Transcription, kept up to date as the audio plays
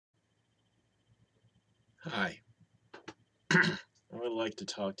Hi. I would like to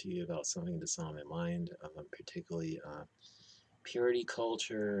talk to you about something that's on my mind, particularly purity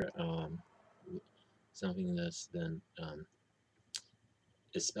culture, something that's been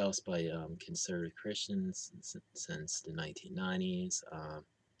espoused by conservative Christians since the 1990s.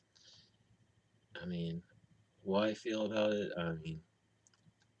 I mean, what I feel about it,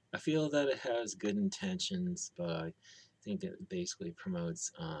 I feel that it has good intentions, but I think it basically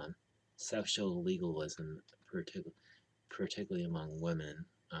promotes sexual legalism, particularly among women.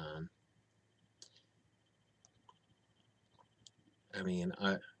 Um, I mean,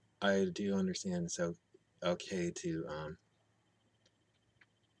 I do understand it's okay to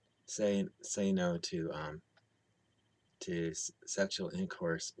say no to sexual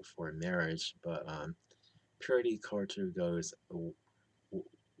intercourse before marriage, but purity culture goes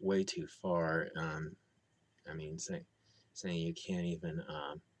way too far. I mean, saying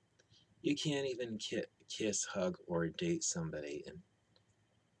you can't even kiss, hug, or date somebody, and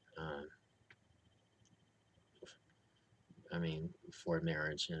um, I mean before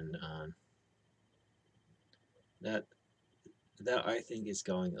marriage, and that that I think is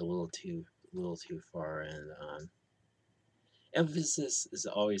going a little too far, and emphasis is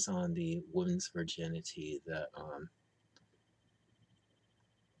always on the woman's virginity. That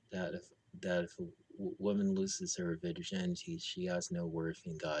if a woman loses her virginity, she has no worth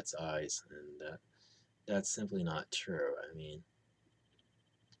in God's eyes, and that's simply not true. I mean,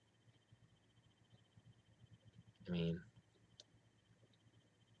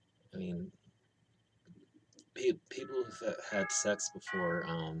 I mean, people who've had sex before,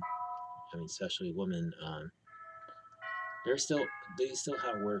 especially women, they're still they still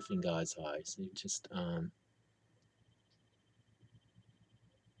have worth in God's eyes. They just,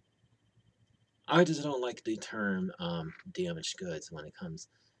 I just don't like the term damaged goods when it comes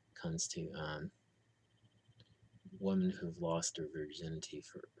to women who've lost their virginity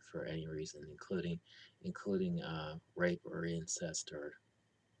for any reason, including rape or incest or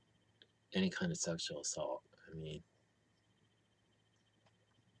any kind of sexual assault.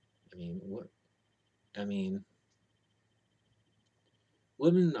 What? I mean,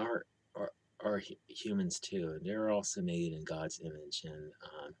 women are humans too. They're also made in God's image, and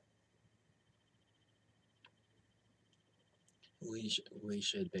we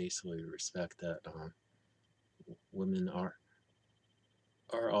should basically respect that women are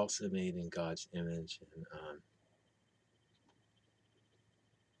also made in God's image,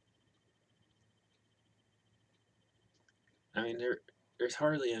 and there's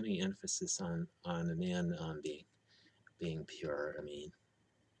hardly any emphasis on a man being pure.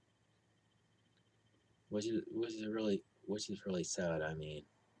 Which is really sad. I mean,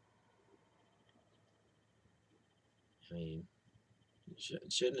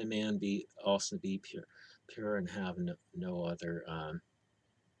 shouldn't a man be also be pure and have no other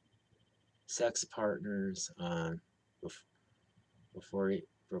sex partners bef- before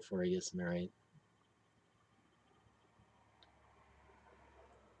he gets married?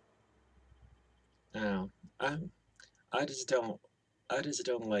 Now, I I just don't I just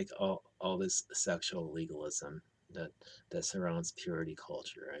don't like all this sexual legalism that that surrounds purity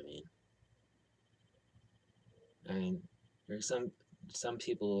culture. I mean, there's some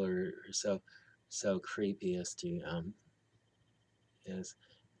people are so creepy as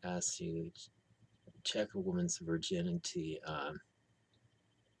as to check a woman's virginity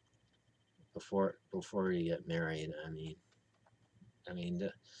before you get married. I mean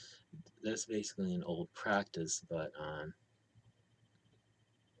that's basically an old practice, but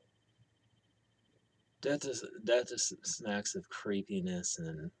that just smacks of creepiness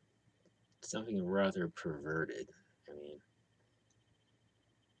and something rather perverted. I mean,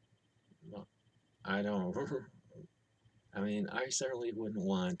 well, I don't. I certainly wouldn't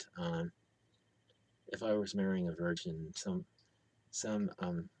want if I was marrying a virgin. Some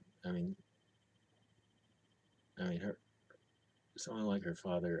I mean her someone like her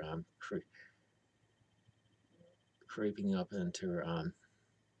father creeping up into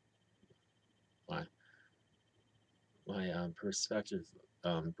my prospective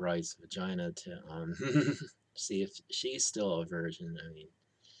bride's vagina to see if she's still a virgin.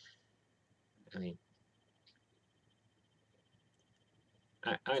 I mean,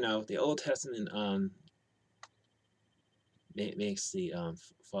 I know the Old Testament makes the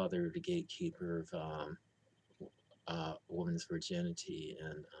father the gatekeeper of a woman's virginity,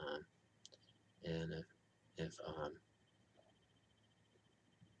 and if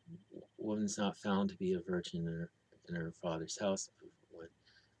woman's not found to be a virgin in her father's house when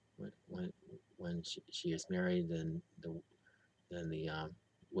when when when she is married, then the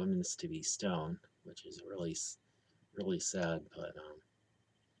woman is to be stoned. which is really sad. But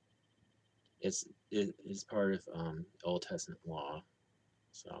it's part of Old Testament law.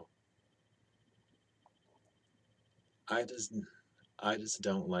 So I just I just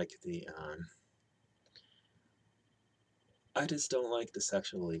don't like the I just don't like the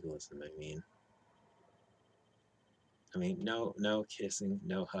sexual legalism. No kissing,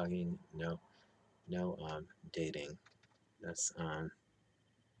 no hugging, no dating. That's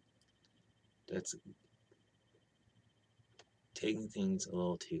that's taking things a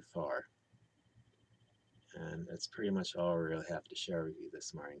little too far. And that's pretty much all I really have to share with you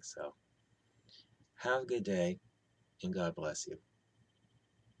this morning. So have a good day, and God bless you.